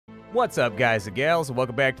What's up, guys and gals?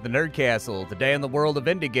 Welcome back to the Nerd Castle. Today in the world of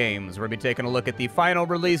indie games, we're going to be taking a look at the final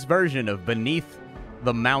release version of Beneath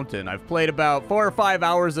the Mountain. I've played about 4 or 5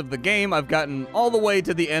 hours of the game. I've gotten all the way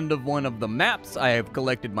to the end of one of the maps. I have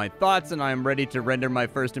collected my thoughts, and I am ready to render my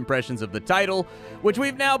first impressions of the title, which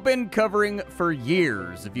we've now been covering for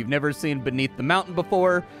years. If you've never seen Beneath the Mountain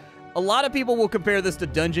before, a lot of people will compare this to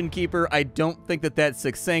Dungeon Keeper. I don't think that that's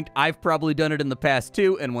succinct. I've probably done it in the past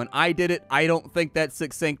too, and when I did it, I don't think that's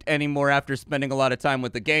succinct anymore after spending a lot of time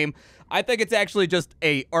with the game. I think it's actually just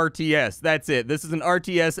a RTS. That's it. This is an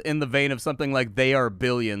RTS in the vein of something like They Are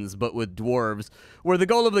Billions, but with dwarves, where the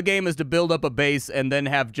goal of the game is to build up a base and then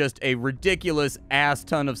have just a ridiculous ass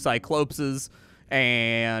ton of cyclopses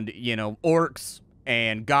and, you know, orcs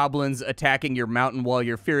and goblins attacking your mountain while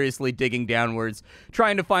you're furiously digging downwards,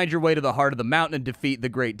 trying to find your way to the heart of the mountain and defeat the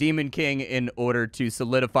Great Demon King in order to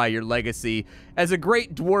solidify your legacy as a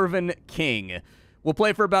great dwarven king. We'll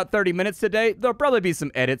play for about 30 minutes today. There'll probably be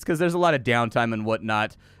some edits because there's a lot of downtime and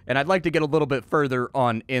whatnot, and I'd like to get a little bit further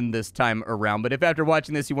on in this time around. But if after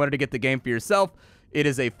watching this you wanted to get the game for yourself, it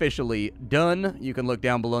is officially done. You can look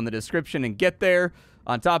down below in the description and get there.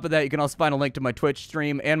 On top of that, you can also find a link to my Twitch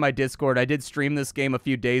stream and my Discord. I did stream this game a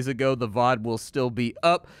few days ago. The VOD will still be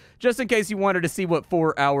up, just in case you wanted to see what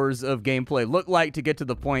 4 hours of gameplay looked like to get to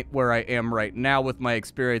the point where I am right now with my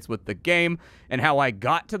experience with the game and how I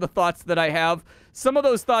got to the thoughts that I have. Some of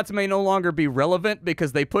those thoughts may no longer be relevant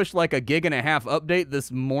because they pushed like a 1.5 gig update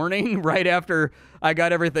this morning right after I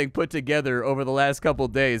got everything put together over the last couple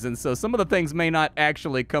days. And so some of the things may not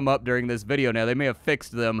actually come up during this video now. They may have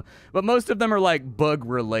fixed them, but most of them are like bug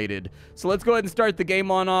related. So let's go ahead and start the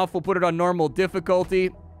game on off. We'll put it on normal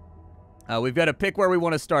difficulty. We've got to pick where we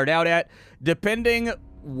want to start out at. Depending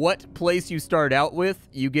what place you start out with,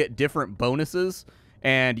 you get different bonuses.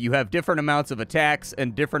 And you have different amounts of attacks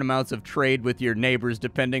and different amounts of trade with your neighbors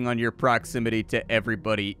depending on your proximity to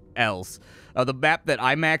everybody else. The map that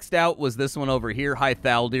I maxed out was this one over here, High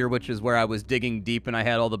Thaldir, which is where I was digging deep and I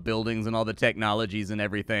had all the buildings and all the technologies and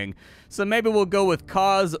everything. So maybe we'll go with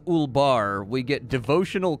Kaz Ulbar. We get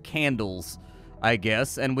devotional candles, I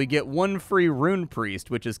guess, and we get 1 free Rune Priest,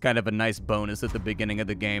 which is kind of a nice bonus at the beginning of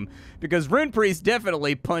the game, because Rune Priests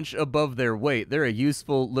definitely punch above their weight. They're a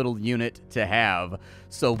useful little unit to have.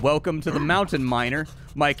 So welcome to the Mountain Miner.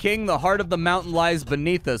 My king, the heart of the mountain lies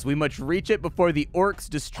beneath us. We must reach it before the orcs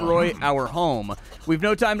destroy our home. We've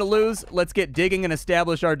no time to lose. Let's get digging and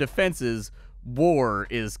establish our defenses. War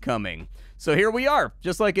is coming. So here we are.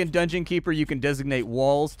 Just like in Dungeon Keeper, you can designate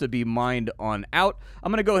walls to be mined on out.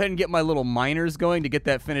 I'm going to go ahead and get my little miners going to get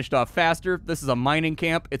that finished off faster. This is a mining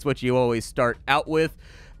camp. It's what you always start out with.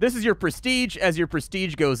 This is your prestige. As your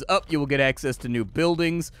prestige goes up, you will get access to new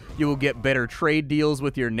buildings. You will get better trade deals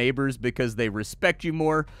with your neighbors because they respect you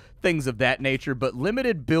more, things of that nature. But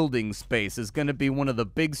limited building space is going to be one of the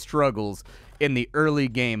big struggles in the early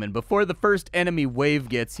game. And before the first enemy wave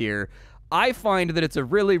gets here, I find that it's a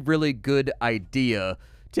really, really good idea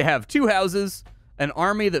to have 2 houses, an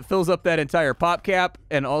army that fills up that entire pop cap,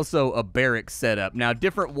 and also a barracks setup. Now,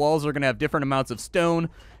 different walls are going to have different amounts of stone,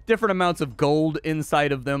 different amounts of gold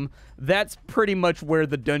inside of them. That's pretty much where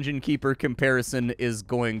the Dungeon Keeper comparison is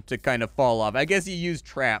going to kind of fall off. I guess you use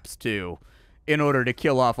traps, too, in order to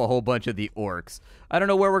kill off a whole bunch of the orcs. I don't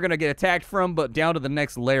know where we're going to get attacked from, but down to the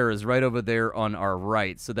next lair is right over there on our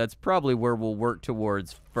right. So that's probably where we'll work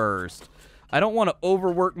towards first. I don't want to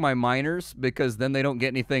overwork my miners because then they don't get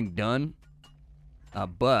anything done.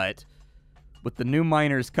 But with the new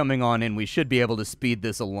miners coming on in, we should be able to speed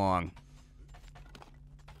this along.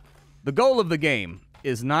 The goal of the game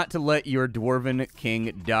is not to let your Dwarven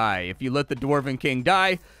King die. If you let the Dwarven King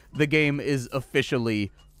die, the game is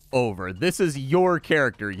officially over. This is your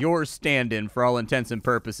character, your stand-in for all intents and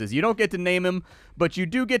purposes. You don't get to name him, but you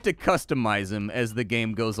do get to customize him as the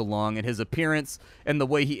game goes along, and his appearance and the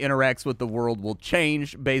way he interacts with the world will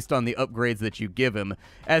change based on the upgrades that you give him.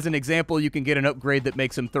 As an example, you can get an upgrade that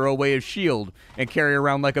makes him throw away his shield and carry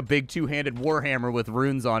around like a big 2-handed warhammer with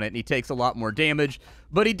runes on it, and he takes a lot more damage,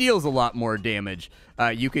 but he deals a lot more damage.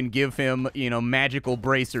 You can give him, you know, magical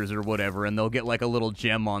bracers or whatever, and they'll get like a little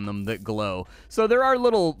gem on them that glow. So there are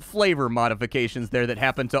little flavor modifications there that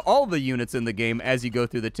happen to all the units in the game as you go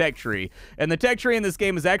through the tech tree. And the tech tree in this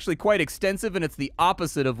game is actually quite extensive, and it's the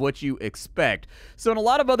opposite of what you expect. So in a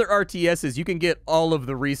lot of other RTSs, you can get all of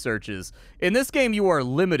the researches. In this game, you are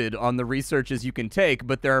limited on the researches you can take,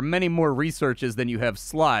 but there are many more researches than you have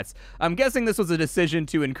slots. I'm guessing this was a decision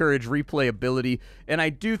to encourage replayability, and I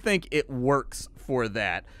do think it works for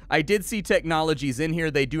that. I did see technologies in here.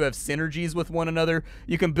 They do have synergies with one another.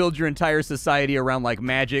 You can build your entire society around like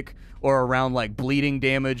magic magic or around like bleeding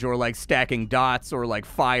damage or like stacking dots or like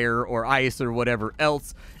fire or ice or whatever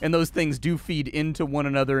else. And those things do feed into one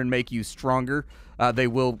another and make you stronger. They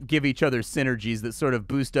will give each other synergies that sort of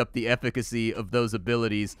boost up the efficacy of those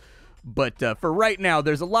abilities. But for right now,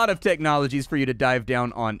 there's a lot of technologies for you to dive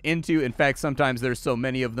down on into. In fact, sometimes there's so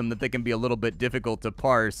many of them that they can be a little bit difficult to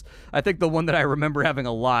parse. I think the one that I remember having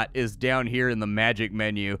a lot is down here in the magic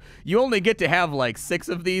menu. You only get to have like 6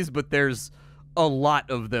 of these, but there's a lot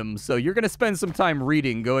of them. So you're going to spend some time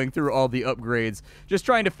reading, going through all the upgrades, just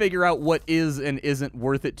trying to figure out what is and isn't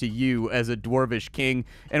worth it to you as a dwarvish king,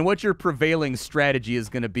 and what your prevailing strategy is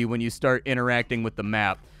going to be when you start interacting with the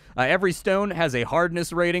map. Every stone has a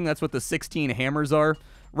hardness rating. That's what the 16 hammers are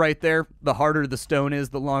right there. The harder the stone is,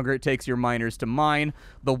 the longer it takes your miners to mine.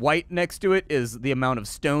 The white next to it is the amount of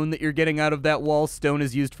stone that you're getting out of that wall. Stone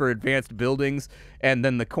is used for advanced buildings, and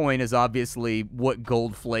then the coin is obviously what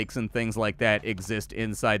gold flakes and things like that exist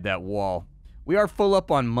inside that wall. We are full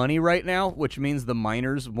up on money right now, which means the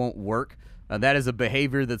miners won't work. That is a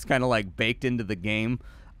behavior that's kind of like baked into the game.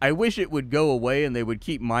 I wish it would go away and they would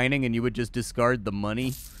keep mining and you would just discard the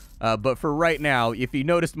money. But for right now, if you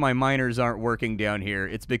noticed my miners aren't working down here,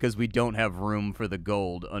 it's because we don't have room for the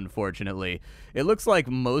gold, unfortunately. It looks like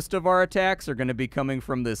most of our attacks are going to be coming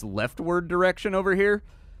from this leftward direction over here.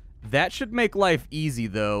 That should make life easy,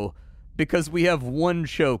 though, because we have one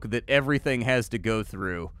choke that everything has to go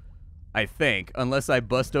through, I think, unless I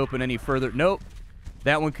bust open any further. Nope.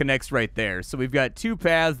 That one connects right there. So we've got 2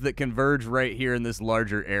 paths that converge right here in this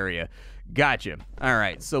larger area. Gotcha. All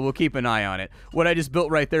right, so we'll keep an eye on it. What I just built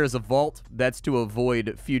right there is a vault. That's to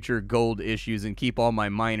avoid future gold issues and keep all my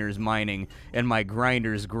miners mining and my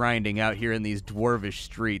grinders grinding out here in these dwarvish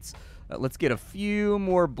streets. Let's get a few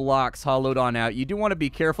more blocks hollowed on out. You do want to be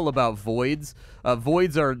careful about voids.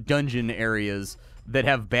 Voids are dungeon areas that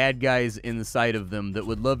have bad guys inside of them that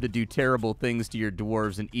would love to do terrible things to your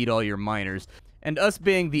dwarves and eat all your miners. And us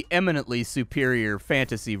being the eminently superior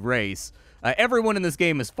fantasy race, everyone in this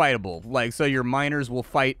game is fightable. Like, so your miners will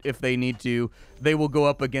fight if they need to. They will go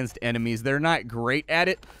up against enemies. They're not great at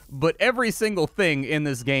it, but every single thing in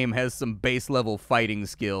this game has some base level fighting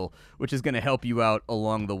skill, which is going to help you out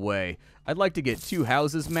along the way. I'd like to get 2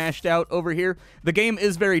 houses mashed out over here. The game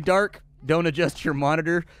is very dark. Don't adjust your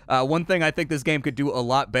monitor. One thing I think this game could do a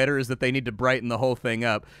lot better is that they need to brighten the whole thing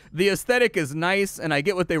up. The aesthetic is nice, and I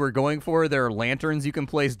get what they were going for. There are lanterns you can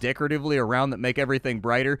place decoratively around that make everything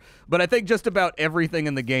brighter, but I think just about everything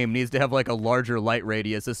in the game needs to have like a larger light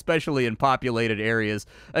radius, especially in populated areas,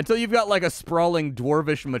 until you've got like a sprawling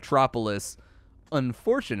dwarvish metropolis.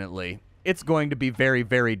 Unfortunately, it's going to be very,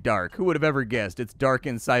 very dark. Who would have ever guessed? It's dark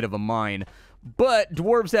inside of a mine. But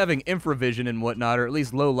dwarves having infravision and whatnot, or at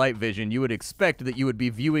least low light vision, you would expect that you would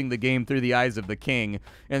be viewing the game through the eyes of the king.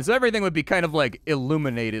 And so everything would be kind of like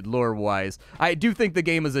illuminated lore-wise. I do think the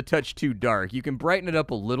game is a touch too dark. You can brighten it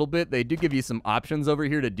up a little bit. They do give you some options over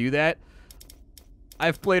here to do that.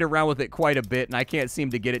 I've played around with it quite a bit, and I can't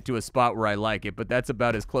seem to get it to a spot where I like it, but that's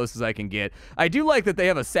about as close as I can get. I do like that they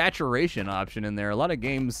have a saturation option in there. A lot of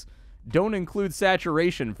games don't include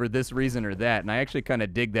saturation for this reason or that, and I actually kind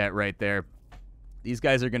of dig that right there. These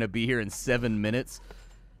guys are going to be here in 7 minutes.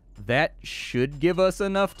 That should give us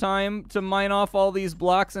enough time to mine off all these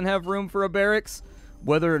blocks and have room for a barracks.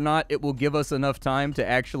 Whether or not it will give us enough time to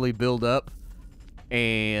actually build up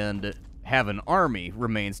and have an army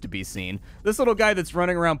remains to be seen. This little guy that's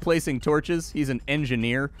running around placing torches, he's an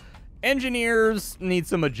engineer. Engineers need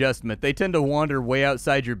some adjustment. They tend to wander way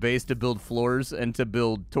outside your base to build floors and to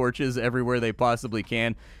build torches everywhere they possibly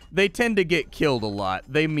can. They tend to get killed a lot.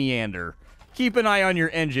 They meander. Keep an eye on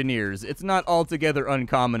your engineers. It's not altogether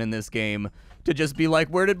uncommon in this game to just be like,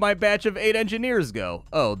 where did my batch of 8 engineers go?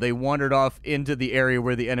 Oh, they wandered off into the area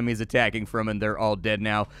where the enemy's attacking from and they're all dead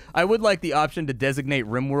now. I would like the option to designate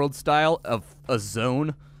RimWorld style of a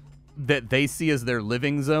zone that they see as their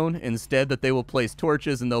living zone. Instead, that they will place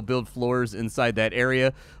torches and they'll build floors inside that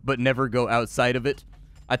area, but never go outside of it.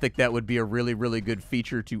 I think that would be a really, really good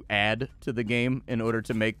feature to add to the game in order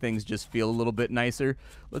to make things just feel a little bit nicer.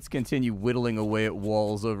 Let's continue whittling away at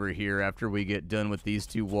walls over here after we get done with these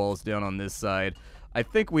 2 walls down on this side. I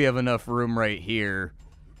think we have enough room right here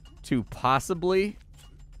to possibly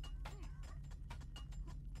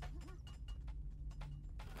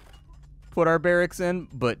put our barracks in,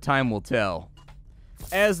 but time will tell.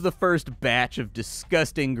 As the first batch of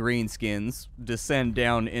disgusting greenskins descend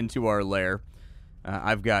down into our lair,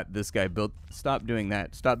 I've got this guy built. Stop doing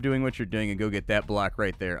that. Stop doing what you're doing and go get that block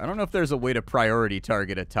right there. I don't know if there's a way to priority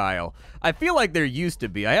target a tile. I feel like there used to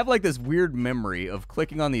be. I have like this weird memory of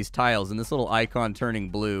clicking on these tiles and this little icon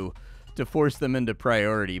turning blue to force them into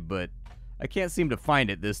priority, but I can't seem to find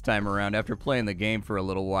it this time around after playing the game for a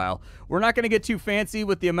little while. We're not going to get too fancy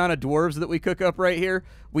with the amount of dwarves that we cook up right here.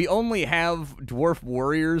 We only have dwarf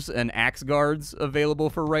warriors and axe guards available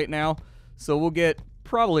for right now, so we'll get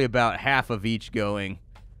probably about half of each going.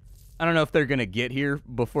 I don't know if they're going to get here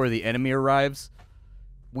before the enemy arrives.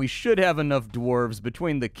 We should have enough dwarves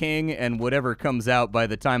between the king and whatever comes out by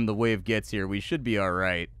the time the wave gets here. We should be all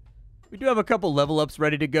right. We do have a couple level ups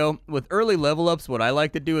ready to go. With early level ups, what I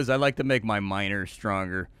like to do is I like to make my miners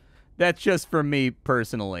stronger. That's just for me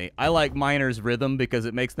personally. I like miners' rhythm because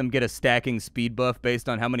it makes them get a stacking speed buff based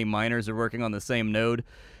on how many miners are working on the same node.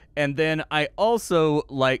 And then I also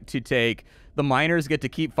like to take, the miners get to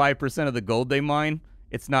keep 5% of the gold they mine.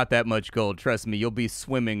 It's not that much gold, trust me. You'll be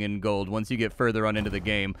swimming in gold once you get further on into the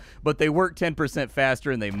game. But they work 10%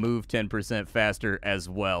 faster and they move 10% faster as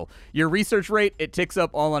well. Your research rate, it ticks up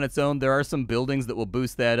all on its own. There are some buildings that will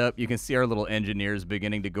boost that up. You can see our little engineers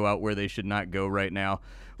beginning to go out where they should not go right now,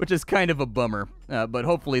 which is kind of a bummer. But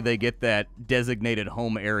hopefully they get that designated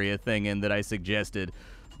home area thing in that I suggested.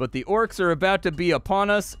 But the orcs are about to be upon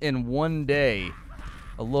us in one day.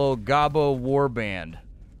 A little Gabo warband,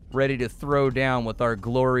 ready to throw down with our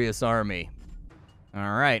glorious army. All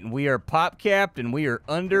right, and we are pop-capped, and we are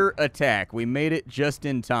under attack. We made it just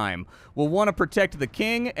in time. We'll want to protect the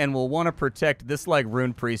king, and we'll want to protect this, like,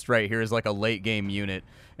 rune priest right here is like a late-game unit.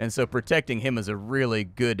 And so protecting him is a really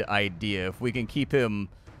good idea. If we can keep him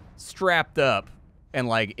strapped up and,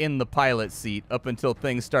 like, in the pilot seat up until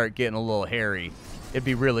things start getting a little hairy, it'd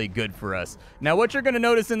be really good for us. Now, what you're going to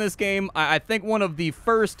notice in this game, I think one of the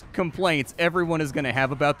first complaints everyone is going to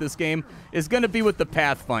have about this game is going to be with the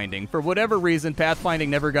pathfinding. For whatever reason, pathfinding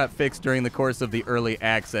never got fixed during the course of the early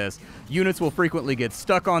access. Units will frequently get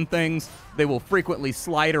stuck on things. They will frequently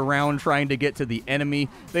slide around trying to get to the enemy.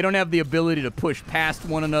 They don't have the ability to push past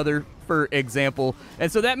one another, for example. And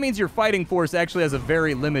so that means your fighting force actually has a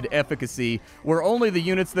very limited efficacy, where only the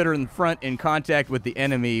units that are in front in contact with the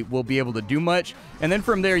enemy will be able to do much. And then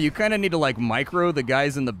from there, you kind of need to like micro the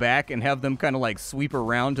guys in the back and have them kind of like sweep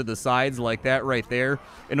around to the sides like that right there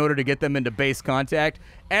in order to get them into base contact.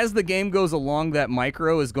 As the game goes along, that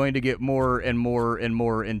micro is going to get more and more and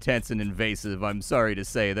more intense and invasive. I'm sorry to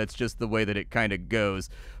say, that's just the way that it kind of goes.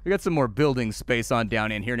 We got some more building space on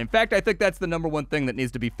down in here. And in fact, I think that's the number one thing that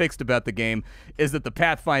needs to be fixed about the game, is that the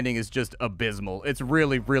pathfinding is just abysmal. It's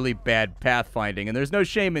really, really bad pathfinding, and there's no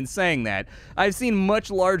shame in saying that. I've seen much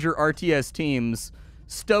larger RTS teams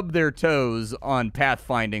stub their toes on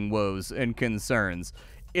pathfinding woes and concerns.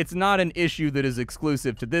 It's not an issue that is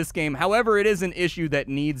exclusive to this game. However, it is an issue that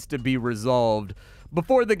needs to be resolved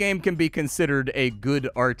before the game can be considered a good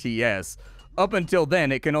RTS. Up until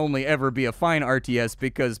then, it can only ever be a fine RTS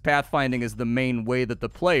because pathfinding is the main way that the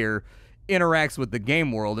player interacts with the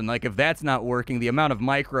game world. And like, if that's not working, the amount of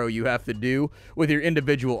micro you have to do with your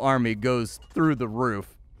individual army goes through the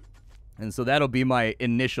roof. And so that'll be my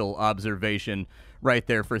initial observation right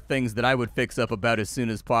there for things that I would fix up about as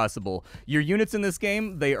soon as possible. Your units in this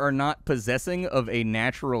game, they are not possessing of a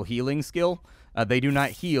natural healing skill. They do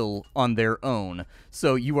not heal on their own.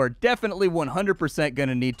 So you are definitely 100% going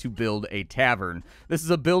to need to build a tavern. This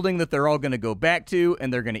is a building that they're all going to go back to,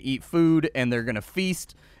 and they're going to eat food, and they're going to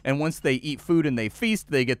feast. And once they eat food and they feast,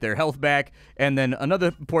 they get their health back. And then another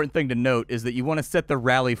important thing to note is that you want to set the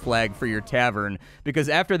rally flag for your tavern, because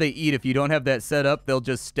after they eat, if you don't have that set up, they'll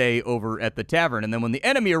just stay over at the tavern. And then when the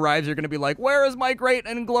enemy arrives, you're going to be like, where is my great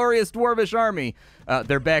and glorious dwarvish army?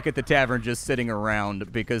 They're back at the tavern just sitting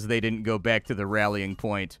around because they didn't go back to the rallying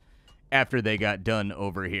point after they got done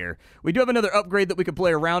over here. We do have another upgrade that we can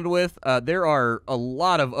play around with. There are a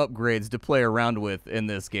lot of upgrades to play around with in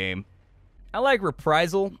this game. I like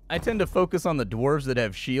reprisal. I tend to focus on the dwarves that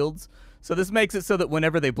have shields. So this makes it so that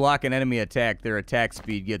whenever they block an enemy attack, their attack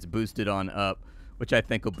speed gets boosted on up, which I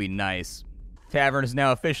think will be nice. Tavern is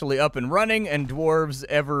now officially up and running, and dwarves,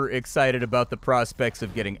 ever excited about the prospects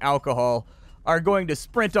of getting alcohol, are going to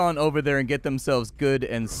sprint on over there and get themselves good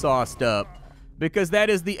and sauced up, because that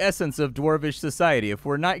is the essence of dwarvish society. If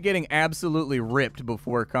we're not getting absolutely ripped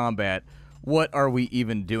before combat, what are we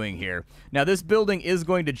even doing here? Now, this building is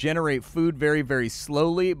going to generate food very, very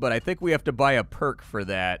slowly, but I think we have to buy a perk for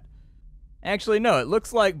that. Actually, no, it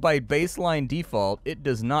looks like by baseline default, it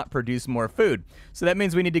does not produce more food. So that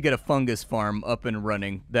means we need to get a fungus farm up and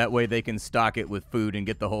running. That way they can stock it with food and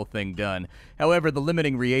get the whole thing done. However, the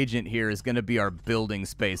limiting reagent here is going to be our building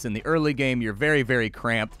space. In the early game, you're very, very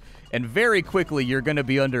cramped, and very quickly you're going to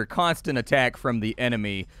be under constant attack from the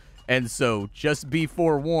enemy. And so just be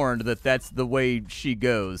forewarned that that's the way she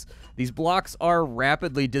goes. These blocks are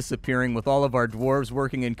rapidly disappearing with all of our dwarves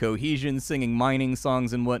working in cohesion, singing mining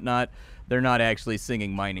songs and whatnot. They're not actually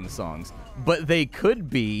singing mining songs. But they could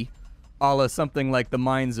be a la something like the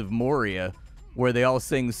Mines of Moria, where they all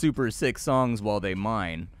sing super sick songs while they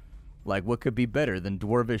mine. Like, what could be better than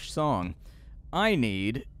Dwarvish song? I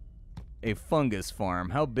need a fungus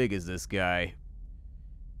farm. How big is this guy?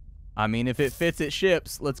 I mean, if it fits, it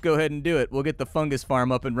ships. Let's go ahead and do it. We'll get the fungus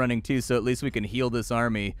farm up and running too, so at least we can heal this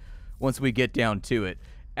army once we get down to it.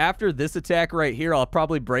 After this attack right here, I'll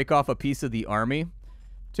probably break off a piece of the army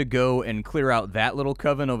to go and clear out that little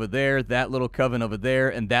coven over there, that little coven over there,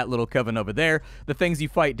 and that little coven over there. The things you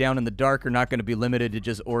fight down in the dark are not going to be limited to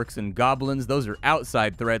just orcs and goblins. Those are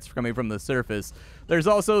outside threats coming from the surface. There's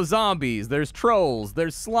also zombies, there's trolls,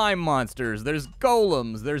 there's slime monsters, there's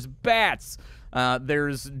golems, there's bats,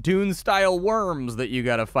 there's Dune-style worms that you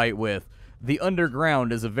got to fight with. The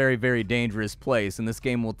underground is a very, very dangerous place, and this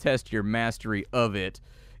game will test your mastery of it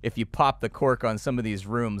if you pop the cork on some of these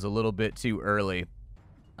rooms a little bit too early.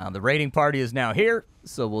 The raiding party is now here,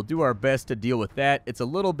 so we'll do our best to deal with that. It's a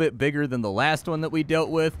little bit bigger than the last one that we dealt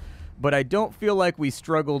with, but I don't feel like we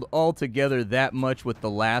struggled altogether that much with the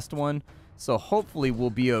last one, so hopefully we'll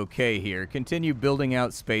be okay here. Continue building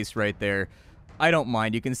out space right there. I don't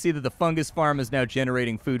mind. You can see that the fungus farm is now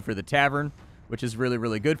generating food for the tavern, which is really,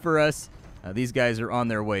 really good for us. These guys are on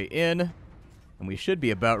their way in, and we should be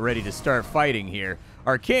about ready to start fighting here.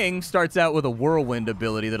 Our king starts out with a whirlwind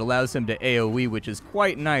ability that allows him to AoE, which is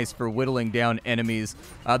quite nice for whittling down enemies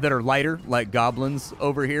that are lighter, like goblins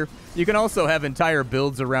over here. You can also have entire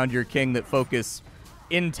builds around your king that focus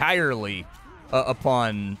entirely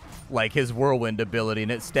upon like his whirlwind ability,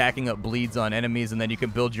 and it's stacking up bleeds on enemies, and then you can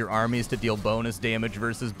build your armies to deal bonus damage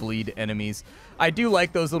versus bleed enemies. I do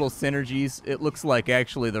like those little synergies. It looks like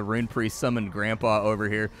actually the rune priest summoned Grandpa over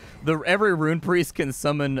here. Every rune priest can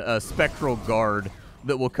summon a spectral guard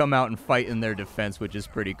that will come out and fight in their defense, which is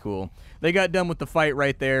pretty cool. They got done with the fight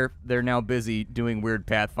right there. They're now busy doing weird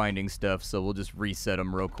pathfinding stuff, so we'll just reset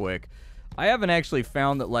them real quick. I haven't actually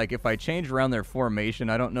found that, like, if I change around their formation,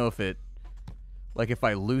 I don't know if it, like, if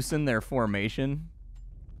I loosen their formation.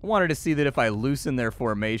 I wanted to see that if I loosen their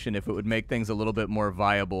formation, if it would make things a little bit more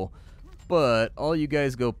viable. But all you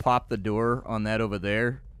guys go pop the door on that over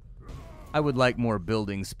there. I would like more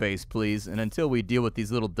building space, please. And until we deal with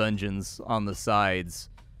these little dungeons on the sides,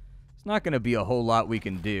 it's not going to be a whole lot we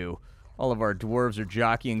can do. All of our dwarves are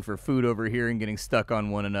jockeying for food over here and getting stuck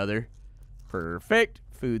on one another. Perfect.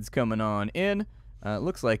 Food's coming on in.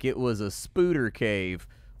 Looks like it was a spooter cave.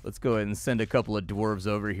 Let's go ahead and send a couple of dwarves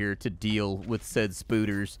over here to deal with said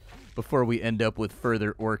spooters before we end up with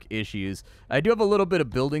further orc issues. I do have a little bit of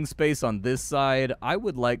building space on this side. I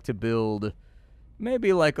would like to build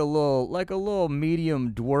maybe like a little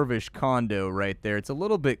medium dwarvish condo right there. It's a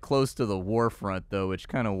little bit close to the war front though, which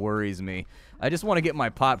kind of worries me. I just want to get my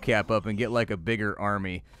pop cap up and get like a bigger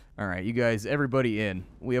army. All right, you guys, everybody in.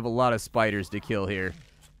 We have a lot of spiders to kill here.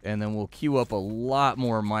 And then we'll queue up a lot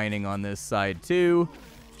more mining on this side too,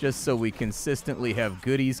 just so we consistently have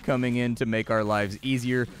goodies coming in to make our lives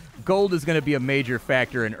easier. Gold is going to be a major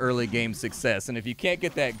factor in early game success, and if you can't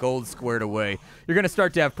get that gold squared away, you're going to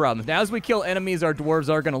start to have problems. Now, as we kill enemies, our dwarves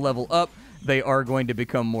are going to level up. They are going to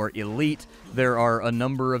become more elite. There are a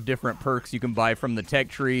number of different perks you can buy from the tech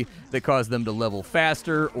tree that cause them to level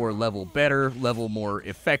faster or level better, level more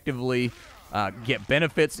effectively, get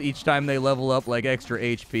benefits each time they level up, like extra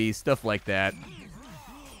HP, stuff like that.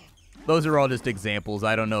 Those are all just examples.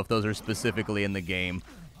 I don't know if those are specifically in the game.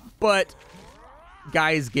 But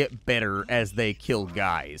guys get better as they kill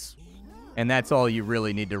guys. And that's all you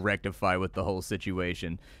really need to rectify with the whole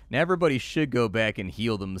situation. Now, everybody should go back and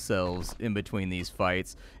heal themselves in between these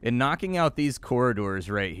fights. And knocking out these corridors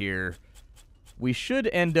right here, we should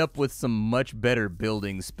end up with some much better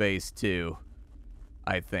building space, too.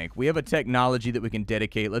 I think. We have a technology that we can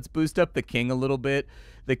dedicate. Let's boost up the king a little bit.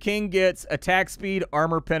 The king gets attack speed,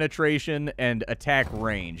 armor penetration, and attack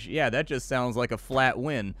range. Yeah, that just sounds like a flat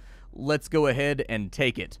win. Let's go ahead and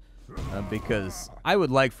take it. Because I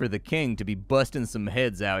would like for the king to be busting some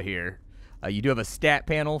heads out here. You do have a stat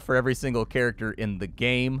panel for every single character in the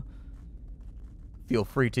game. Feel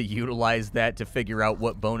free to utilize that to figure out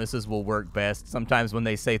what bonuses will work best. Sometimes when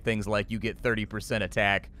they say things like you get 30%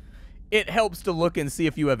 attack, it helps to look and see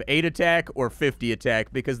if you have 8 attack or 50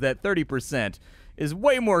 attack, because that 30% is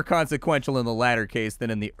way more consequential in the latter case than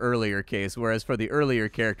in the earlier case, whereas for the earlier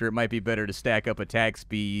character, it might be better to stack up attack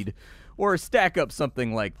speed or stack up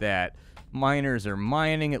something like that. Miners are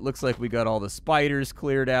mining. It looks like we got all the spiders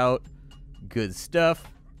cleared out. Good stuff.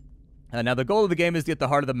 Now, the goal of the game is to get the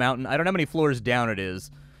heart of the mountain. I don't know how many floors down it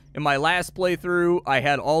is. In my last playthrough, I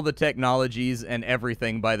had all the technologies and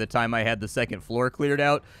everything by the time I had the second floor cleared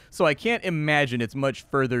out, so I can't imagine it's much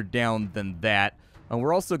further down than that. And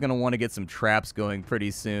we're also going to want to get some traps going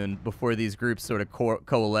pretty soon before these groups sort of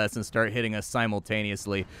coalesce and start hitting us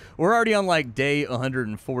simultaneously. We're already on like day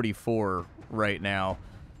 144 right now,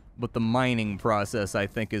 but the mining process, I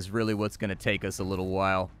think, is really what's going to take us a little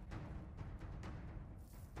while.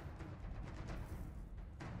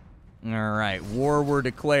 All right, war were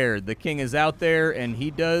declared. The king is out there, and he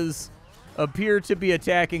does appear to be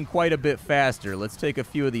attacking quite a bit faster. Let's take a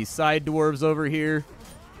few of these side dwarves over here.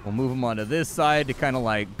 We'll move them onto this side to kind of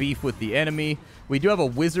like beef with the enemy. We do have a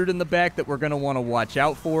wizard in the back that we're going to want to watch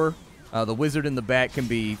out for. The wizard in the back can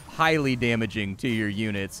be highly damaging to your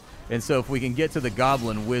units, and so if we can get to the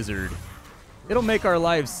goblin wizard, it'll make our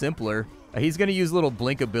lives simpler. He's going to use little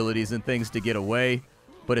blink abilities and things to get away,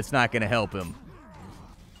 but it's not going to help him.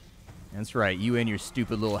 That's right, you and your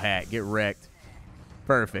stupid little hat. Get wrecked.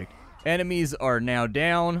 Perfect. Enemies are now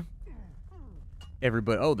down.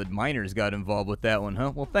 Everybody, oh, the miners got involved with that one,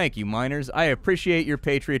 huh? Well, thank you, miners. I appreciate your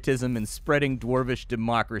patriotism in spreading dwarvish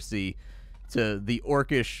democracy to the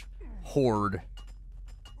orcish horde.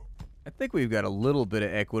 I think we've got a little bit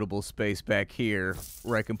of equitable space back here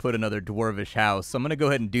where I can put another dwarvish house. So I'm going to go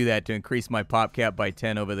ahead and do that to increase my pop cap by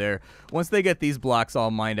 10 over there. Once they get these blocks all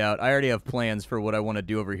mined out, I already have plans for what I want to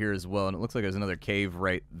do over here as well. And it looks like there's another cave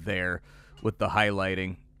right there with the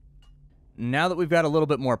highlighting. Now that we've got a little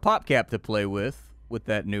bit more pop cap to play with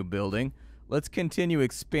that new building, let's continue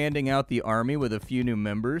expanding out the army with a few new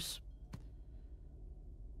members.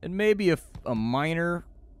 And maybe a miner,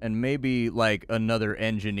 and maybe like another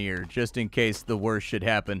engineer, just in case the worst should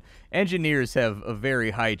happen. Engineers have a very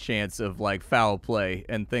high chance of like foul play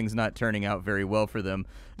and things not turning out very well for them.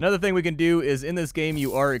 Another thing we can do is in this game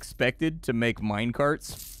you are expected to make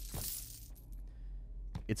minecarts.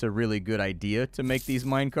 It's a really good idea to make these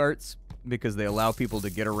minecarts because they allow people to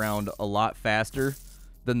get around a lot faster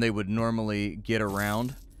than they would normally get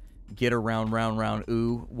around. Get around, round,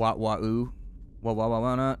 ooh, wah, wah, ooh. Wah, wah, wah,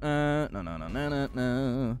 wah,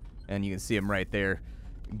 no. And you can see them right there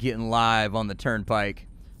getting live on the turnpike.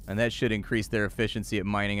 And that should increase their efficiency at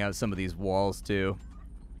mining out some of these walls, too.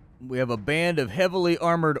 We have a band of heavily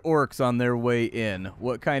armored orcs on their way in.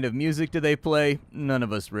 What kind of music do they play? None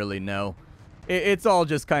of us really know. It's all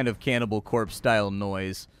just kind of Cannibal Corpse-style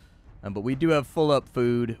noise. But we do have full-up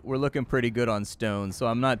food. We're looking pretty good on stone, so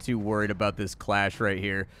I'm not too worried about this clash right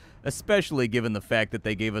here. Especially given the fact that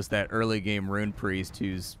they gave us that early game Rune Priest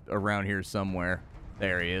who's around here somewhere.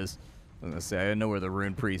 There he is. I was going to say, I didn't know where the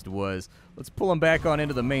Rune Priest was. Let's pull him back on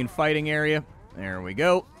into the main fighting area. There we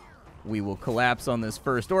go. We will collapse on this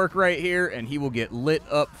first orc right here, and he will get lit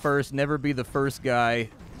up first. Never be the first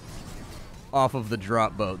guy off of the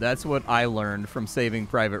drop boat. That's what I learned from Saving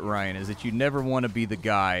Private Ryan, is that you never want to be the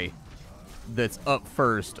guy that's up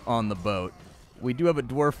first on the boat. We do have a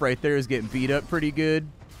dwarf right there who's getting beat up pretty good.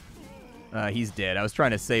 He's dead. I was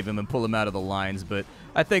trying to save him and pull him out of the lines, but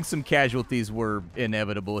I think some casualties were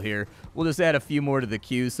inevitable here. We'll just add a few more to the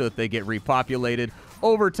queue so that they get repopulated.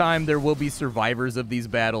 Over time, there will be survivors of these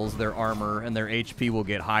battles. Their armor and their HP will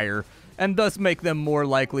get higher, and thus make them more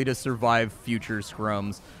likely to survive future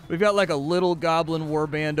scrums. We've got like a little goblin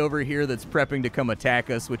warband over here that's prepping to come attack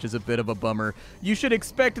us, which is a bit of a bummer. You should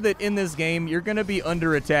expect that in this game, you're going to be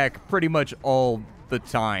under attack pretty much all the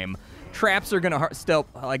time. Traps are going to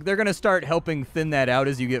they're going to start helping thin that out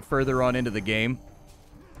as you get further on into the game.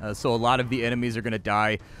 So a lot of the enemies are going to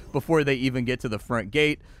die before they even get to the front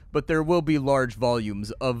gate, but there will be large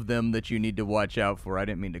volumes of them that you need to watch out for. I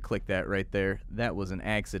didn't mean to click that right there. That was an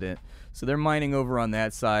accident. So they're mining over on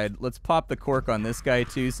that side. Let's pop the cork on this guy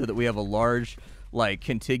too so that we have a large, like,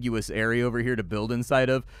 contiguous area over here to build inside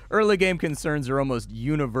of. Early game concerns are almost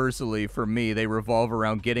universally, for me, they revolve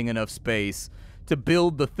around getting enough space to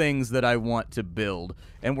build the things that I want to build,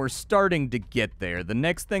 and we're starting to get there. The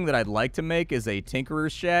next thing that I'd like to make is a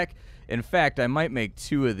Tinkerer's Shack. In fact, I might make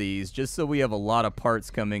 2 of these just so we have a lot of parts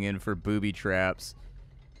coming in for booby traps.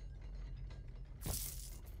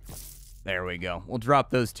 There we go. We'll drop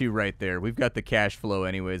those 2 right there. We've got the cash flow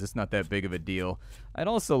anyways. It's not that big of a deal. I'd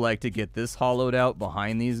also like to get this hollowed out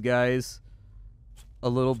behind these guys a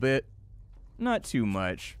little bit. Not too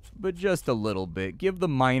much, but just a little bit. Give the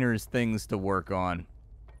miners things to work on.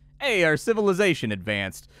 Hey, our civilization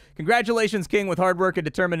advanced. Congratulations, King. With hard work and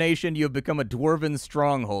determination, you have become a dwarven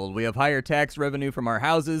stronghold. We have higher tax revenue from our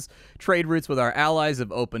houses. Trade routes with our allies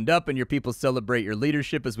have opened up, and your people celebrate your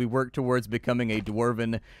leadership as we work towards becoming a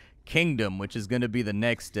dwarven kingdom, which is going to be the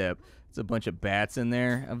next step. There's a bunch of bats in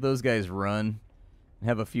there. Have those guys run.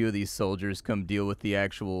 Have a few of these soldiers come deal with the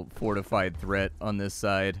actual fortified threat on this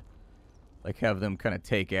side. Like, have them kind of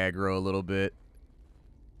take aggro a little bit.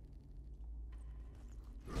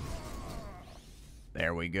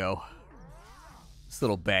 There we go. This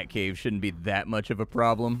little bat cave shouldn't be that much of a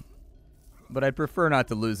problem. But I'd prefer not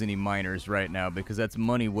to lose any miners right now because that's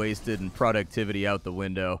money wasted and productivity out the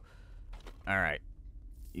window. Alright.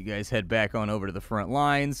 You guys head back on over to the front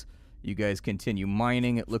lines. You guys continue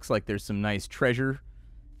mining. It looks like there's some nice treasure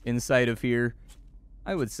inside of here.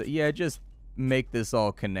 I would say, yeah, just make this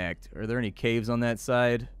all connect. Are there any caves on that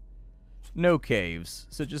side? No caves.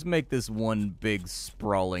 So just make this one big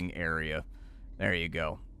sprawling area. There you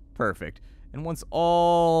go. Perfect. And once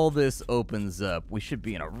all this opens up, we should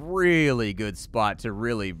be in a really good spot to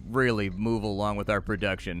really move along with our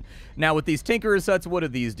production. Now, with these Tinkerer's Huts, what do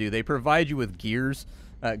these do? They provide you with gears.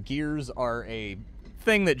 Gears are a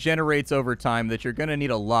thing that generates over time that you're going to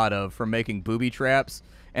need a lot of for making booby traps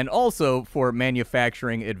and also for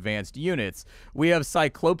manufacturing advanced units. We have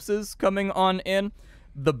Cyclopses coming on in.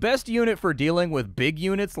 The best unit for dealing with big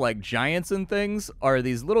units like giants and things are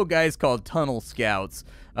these little guys called Tunnel Scouts.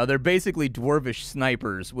 They're basically dwarvish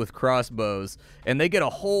snipers with crossbows, and they get a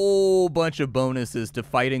whole bunch of bonuses to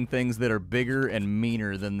fighting things that are bigger and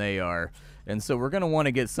meaner than they are. And so we're going to want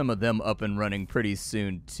to get some of them up and running pretty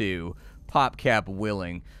soon too. PopCap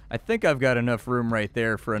willing. I think I've got enough room right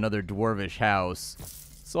there for another dwarvish house.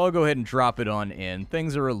 So I'll go ahead and drop it on in.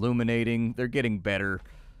 Things are illuminating. They're getting better.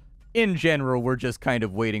 In general, we're just kind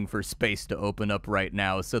of waiting for space to open up right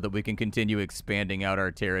now so that we can continue expanding out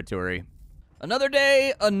our territory. Another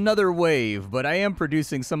day, another wave, but I am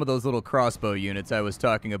producing some of those little crossbow units I was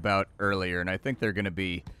talking about earlier, and I think they're going to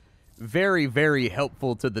be very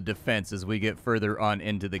helpful to the defense as we get further on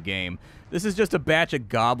into the game. This is just a batch of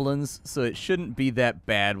goblins, so it shouldn't be that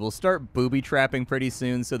bad. We'll start booby trapping pretty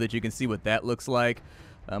soon so that you can see what that looks like.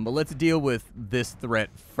 But let's deal with this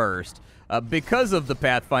threat first. Because of the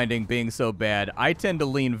pathfinding being so bad, I tend to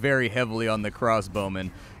lean very heavily on the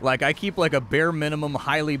crossbowmen. Like, I keep like a bare minimum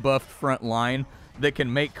highly buffed front line that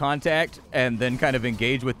can make contact and then kind of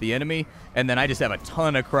engage with the enemy, and then I just have a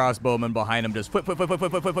ton of crossbowmen behind them just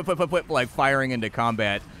whip, like firing into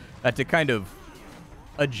combat to kind of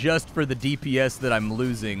adjust for the DPS that I'm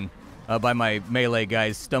losing by my melee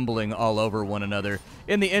guys stumbling all over one another.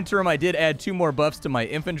 In the interim, I did add 2 more buffs to my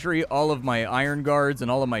infantry. All of my iron guards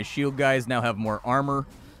and all of my shield guys now have more armor.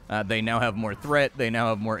 They now have more threat. They now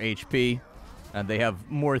have more HP. They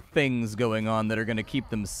have more things going on that are going to keep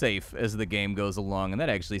them safe as the game goes along. And that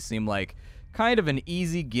actually seemed like kind of an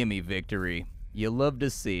easy gimme victory. You love to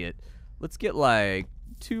see it. Let's get like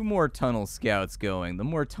 2 more tunnel scouts going. The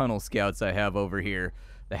more tunnel scouts I have over here,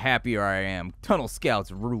 the happier I am. Tunnel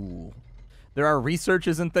scouts rule. There are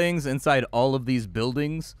researches and things inside all of these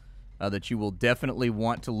buildings that you will definitely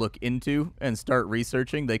want to look into and start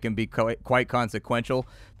researching. They can be quite consequential.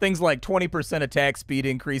 Things like 20% attack speed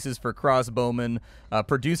increases for crossbowmen,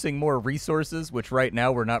 producing more resources, which right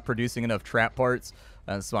now we're not producing enough trap parts,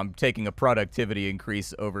 so I'm taking a productivity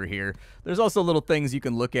increase over here. There's also little things you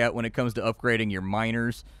can look at when it comes to upgrading your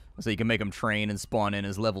miners. So you can make them train and spawn in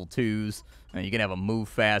as level 2s. You can have them move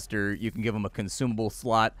faster. You can give them a consumable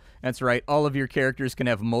slot. That's right. All of your characters can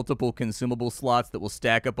have multiple consumable slots that will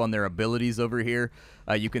stack up on their abilities over here.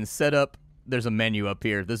 You can set up... There's a menu up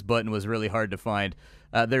here. This button was really hard to find.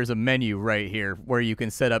 There's a menu right here where you can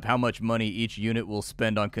set up how much money each unit will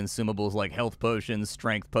spend on consumables like health potions,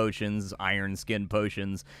 strength potions, iron skin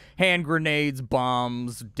potions, hand grenades,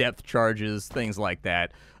 bombs, depth charges, things like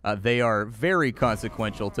that. They are very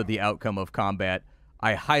consequential to the outcome of combat.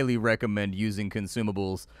 I highly recommend using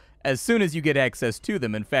consumables as soon as you get access to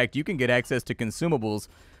them. In fact, you can get access to consumables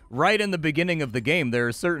right in the beginning of the game. There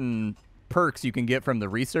are certain perks you can get from the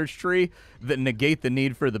research tree that negate the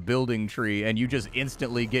need for the building tree, and you just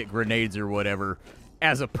instantly get grenades or whatever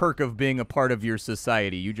as a perk of being a part of your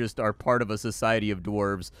society. You just are part of a society of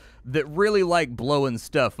dwarves that really like blowing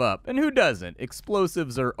stuff up. And who doesn't?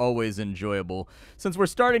 Explosives are always enjoyable. Since we're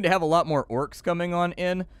starting to have a lot more orcs coming on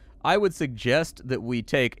in, I would suggest that we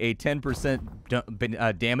take a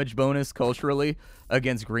 10% damage bonus culturally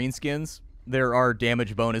against greenskins. There are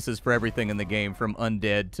damage bonuses for everything in the game, from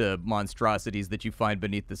undead to monstrosities that you find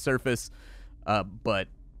beneath the surface. But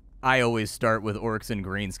I always start with orcs and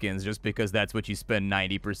greenskins just because that's what you spend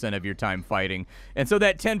 90% of your time fighting. And so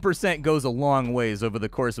that 10% goes a long ways over the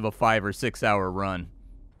course of a 5 or 6 hour run.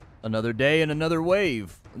 Another day and another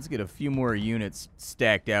wave. Let's get a few more units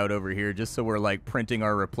stacked out over here just so we're like printing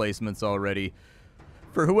our replacements already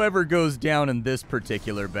for whoever goes down in this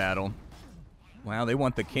particular battle. Wow, they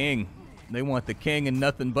want the king. They want the king and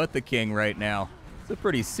nothing but the king right now. It's a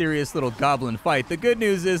pretty serious little goblin fight. The good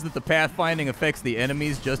news is that the pathfinding affects the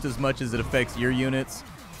enemies just as much as it affects your units.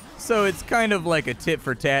 So it's kind of like a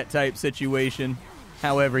tit-for-tat type situation.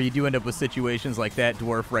 However, you do end up with situations like that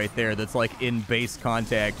dwarf right there that's like in base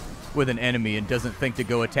contact with an enemy and doesn't think to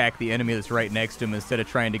go attack the enemy that's right next to him instead of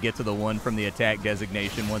trying to get to the one from the attack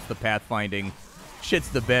designation once the pathfinding shits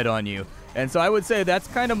the bed on you. And so I would say that's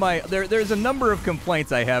kind of my... There's a number of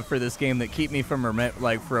complaints I have for this game that keep me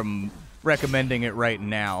from recommending it right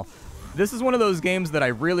now. This is one of those games that I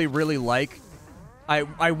really, really like.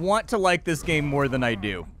 I want to like this game more than I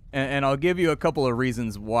do. And I'll give you a couple of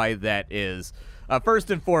reasons why that is.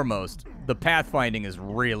 First and foremost, the pathfinding is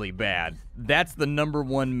really bad. That's the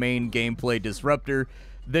 #1 main gameplay disruptor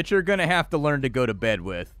that you're going to have to learn to go to bed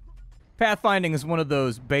with. Pathfinding is one of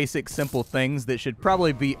those basic, simple things that should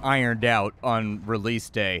probably be ironed out on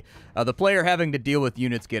release day. The player having to deal with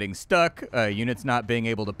units getting stuck, units not being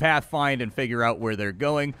able to pathfind and figure out where they're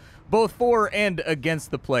going, both for and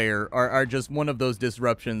against the player are just one of those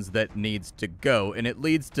disruptions that needs to go, and it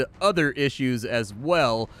leads to other issues as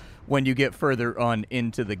well when you get further on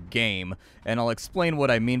into the game. And I'll explain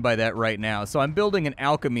what I mean by that right now. So I'm building an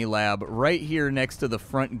alchemy lab right here next to the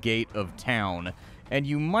front gate of town. And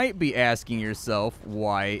you might be asking yourself,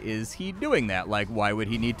 why is he doing that? Like, why would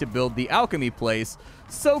he need to build the alchemy place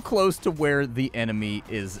so close to where the enemy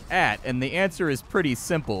is at? And the answer is pretty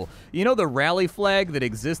simple. You know the rally flag that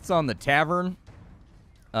exists on the tavern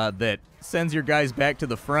that sends your guys back to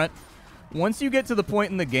the front? Once you get to the point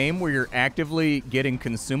in the game where you're actively getting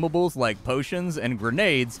consumables like potions and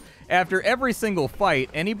grenades, after every single fight,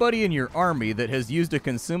 anybody in your army that has used a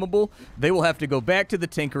consumable, they will have to go back to the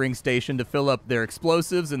tinkering station to fill up their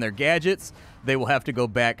explosives and their gadgets. They will have to go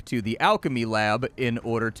back to the alchemy lab in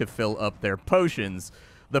order to fill up their potions.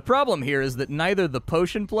 The problem here is that neither the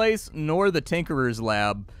potion place nor the tinkerer's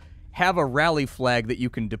lab have a rally flag that you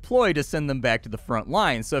can deploy to send them back to the front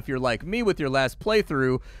line. So if you're like me with your last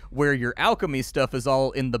playthrough, where your alchemy stuff is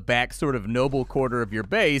all in the back sort of noble quarter of your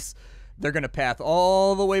base, they're going to path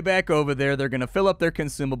all the way back over there. They're going to fill up their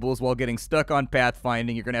consumables while getting stuck on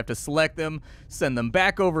pathfinding. You're going to have to select them, send them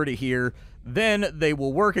back over to here. Then they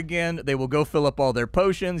will work again. They will go fill up all their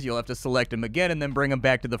potions. You'll have to select them again and then bring them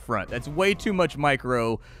back to the front. That's way too much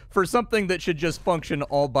micro for something that should just function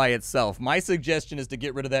all by itself. My suggestion is to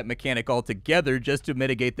get rid of that mechanic altogether just to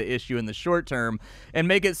mitigate the issue in the short term and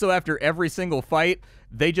make it so after every single fight,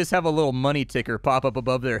 they just have a little money ticker pop up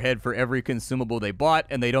above their head for every consumable they bought,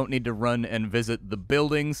 and they don't need to run and visit the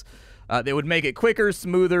buildings. They would make it quicker,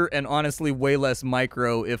 smoother, and honestly way less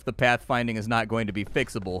micro if the pathfinding is not going to be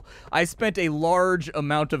fixable. I spent a large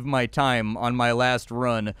amount of my time on my last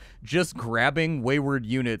run just grabbing wayward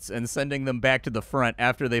units and sending them back to the front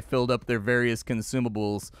after they filled up their various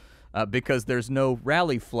consumables because there's no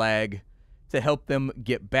rally flag to help them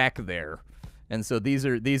get back there. And so these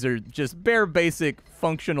are just bare basic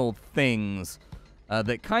functional things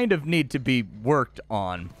that kind of need to be worked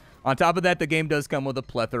on. On top of that, the game does come with a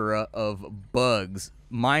plethora of bugs.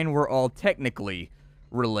 Mine were all technically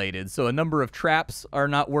related, so a number of traps are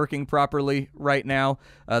not working properly right now.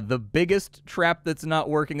 The biggest trap that's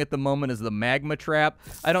not working at the moment is the magma trap.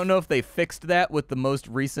 I don't know if they fixed that with the most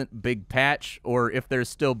recent big patch or if they're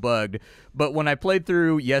still bugged, but when I played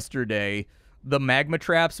through yesterday, the magma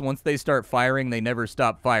traps, once they start firing, they never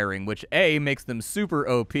stop firing, which A, makes them super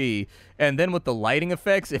OP, and then with the lighting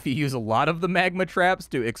effects, if you use a lot of the magma traps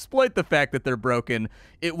to exploit the fact that they're broken,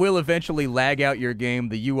 it will eventually lag out your game,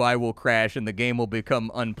 the UI will crash, and the game will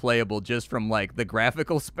become unplayable just from, like, the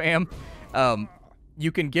graphical spam.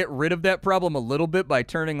 You can get rid of that problem a little bit by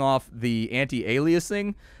turning off the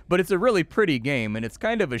anti-aliasing, but it's a really pretty game, and it's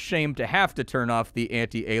kind of a shame to have to turn off the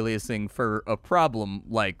anti-aliasing for a problem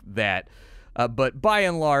like that. But by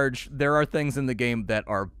and large, there are things in the game that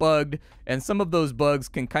are bugged, and some of those bugs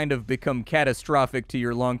can kind of become catastrophic to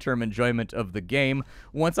your long-term enjoyment of the game.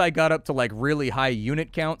 Once I got up to like really high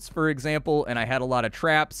unit counts, for example, and I had a lot of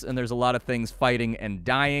traps, and there's a lot of things fighting and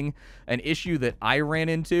dying, an issue that I ran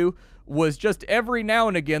into was just every now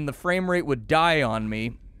and again the frame rate would die on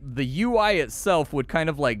me. The UI itself would kind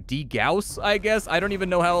of like degauss, I guess. I don't even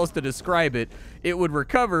know how else to describe it. It would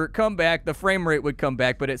recover, come back, the frame rate would come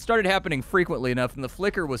back, but it started happening frequently enough, and the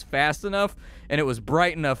flicker was fast enough, and it was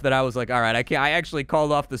bright enough that I was like, all right, I actually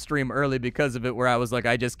called off the stream early because of it, where I was like,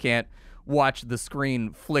 I just can't watch the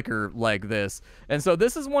screen flicker like this. And so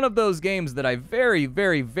this is one of those games that I very,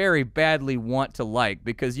 very, very badly want to like,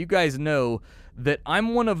 because you guys know that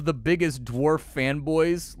I'm one of the biggest Dwarf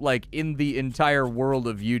fanboys, like, in the entire world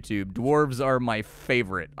of YouTube. Dwarves are my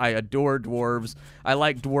favorite. I adore dwarves. I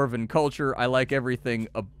like dwarven culture. I like everything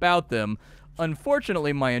about them.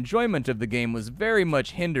 Unfortunately, my enjoyment of the game was very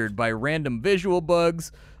much hindered by random visual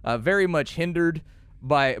bugs, very much hindered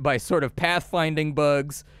by sort of pathfinding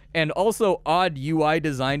bugs, and also odd UI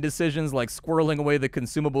design decisions like squirreling away the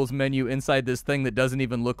consumables menu inside this thing that doesn't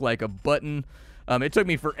even look like a button. It took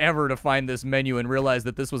me forever to find this menu and realize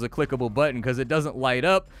that this was a clickable button because it doesn't light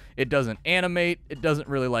up, it doesn't animate, it doesn't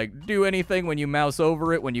really like do anything when you mouse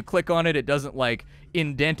over it. When you click on it, it doesn't like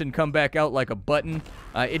indent and come back out like a button.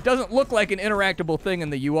 It doesn't look like an interactable thing in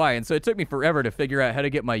the UI, and so it took me forever to figure out how to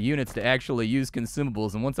get my units to actually use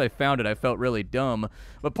consumables, and once I found it, I felt really dumb.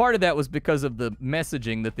 But part of that was because of the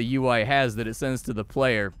messaging that the UI has that it sends to the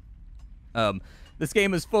player. This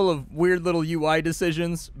game is full of weird little UI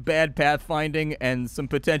decisions, bad pathfinding, and some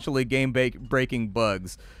potentially game-breaking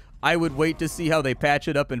bugs. I would wait to see how they patch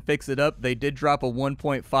it up and fix it up. They did drop a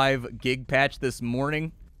 1.5 gig patch this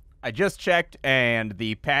morning. I just checked, and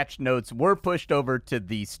the patch notes were pushed over to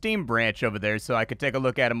the Steam branch over there, so I could take a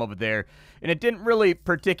look at them over there. And it didn't really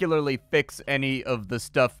particularly fix any of the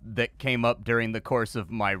stuff that came up during the course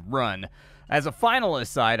of my run. As a final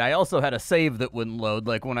aside, I also had a save that wouldn't load.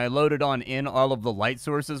 Like, when I loaded on in, all of the light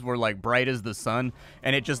sources were, like, bright as the sun,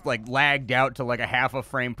 and it just, like, lagged out to, like, a half a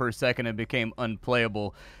frame per second and became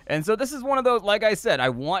unplayable. And so this is one of those, like I said, I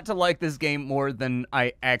want to like this game more than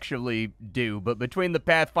I actually do, but between the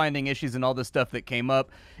pathfinding issues and all the stuff that came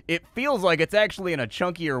up, it feels like it's actually in a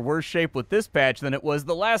chunkier, worse shape with this patch than it was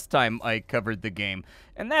the last time I covered the game.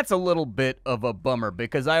 And that's a little bit of a bummer,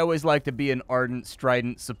 because I always like to be an ardent,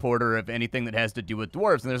 strident supporter of anything that has to do with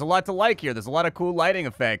dwarves. And there's a lot to like here. There's a lot of cool lighting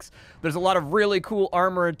effects. There's a lot of really cool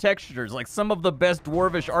armor and textures, like some of the best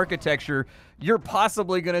dwarvish architecture you're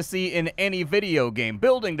possibly going to see in any video game.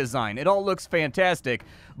 Building design, it all looks fantastic,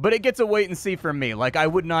 but it gets a wait and see from me. Like, I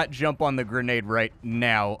would not jump on the grenade right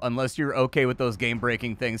now unless you're okay with those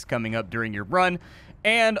game-breaking things coming up during your run,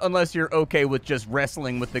 and unless you're okay with just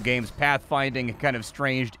wrestling with the game's pathfinding and kind of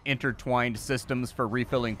strange intertwined systems for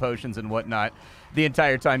refilling potions and whatnot the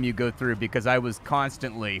entire time you go through, because I was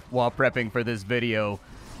constantly, while prepping for this video,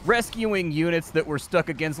 rescuing units that were stuck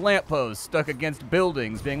against lampposts, stuck against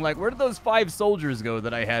buildings, being like, where did those 5 soldiers go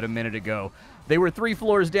that I had a minute ago? They were 3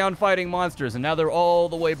 floors down fighting monsters, and now they're all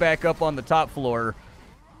the way back up on the top floor,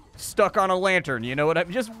 stuck on a lantern, you know what I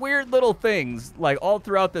mean? Just weird little things, like, all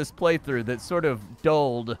throughout this playthrough that sort of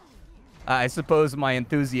dulled, I suppose, my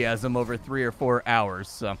enthusiasm over 3 or 4 hours.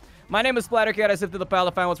 So, my name is Splattercat. I sift through the pile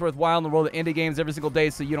to find what's worthwhile in the world of indie games every single day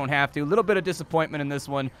so you don't have to. A little bit of disappointment in this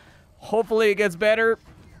one. Hopefully it gets better.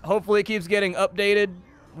 Hopefully it keeps getting updated.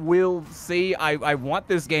 We'll see. I want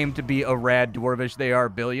this game to be a rad dwarvish They Are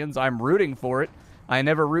Billions. I'm rooting for it. I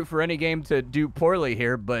never root for any game to do poorly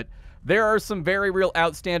here, but there are some very real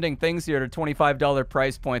outstanding things here at a $25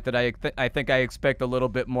 price point that I think I expect a little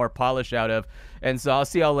bit more polish out of. And so I'll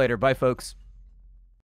see y'all later. Bye, folks.